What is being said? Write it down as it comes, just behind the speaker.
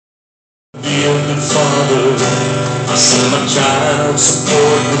Be a good father. I send my child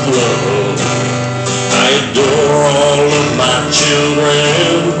support with love. I adore all of my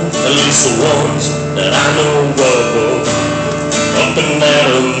children, at least the ones that I know of. Up and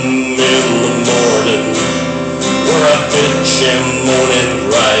at 'em in the morning, where I pitch and morning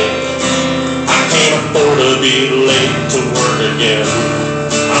right. I can't afford to be late to work again.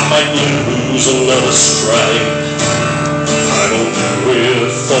 I might lose another strike. I don't do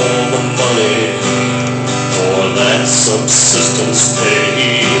it for the money or that subsistence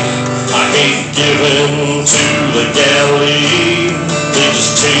pay. I hate giving to the galley, they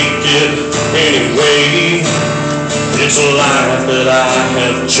just take it anyway. It's a life that I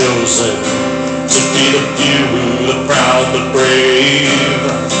have chosen, to be the few, the proud, the brave.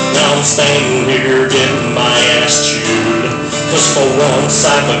 Now I'm standing here getting my ass chewed, 'cause for once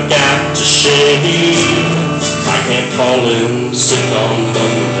I forgot to shave. I can't call in sick on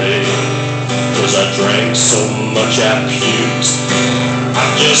Monday, 'cause I drank so much I puked. I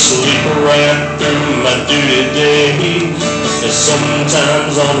just sleep right through my duty day, and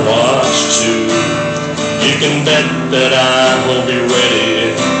sometimes on watch too. You can bet that I will be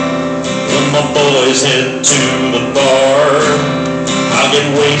ready when my boys head to the bar. I'll get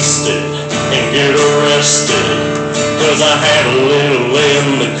wasted and get arrested, 'cause I had a little in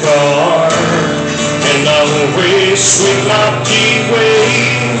the car. And I always sweep my pee way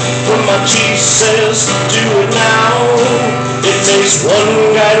when my chief says do it now. It takes one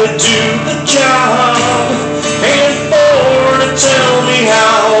guy to do the job and four to tell me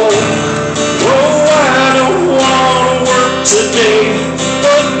how. Oh, I don't want to work today,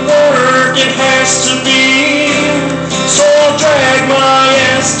 but work it has to be. So I'll drag my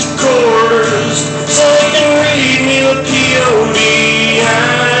ass to quarters so they can read me the POD.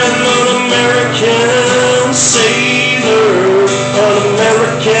 I'm an American sailor, an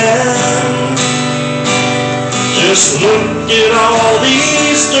American. Just look at all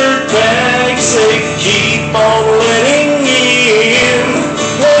these dirt bags, they keep on letting in.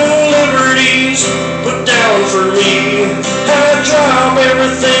 When liberty's put down for me, I drop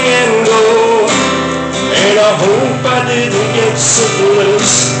everything and go. And I hope I didn't get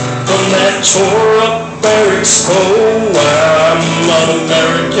syphilis from that tore up barracks pole. I'm an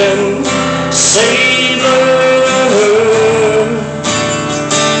American sailor.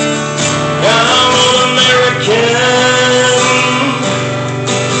 I'm an American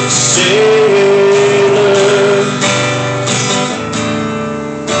sailor.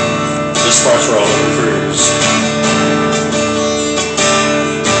 This part's for all of the crews.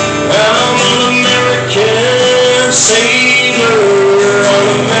 I'm an American sailor, an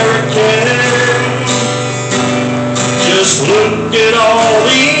American. Just look at all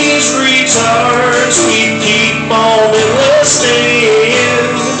these retards we keep on enlisting.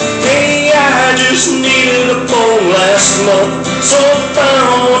 Hey, I just needed a bone last month, so I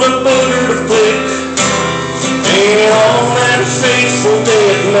found a booger to pick. And on that fateful day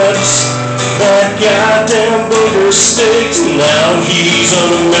at nuts, that goddamn booger sticked. Now he's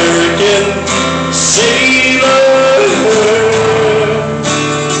an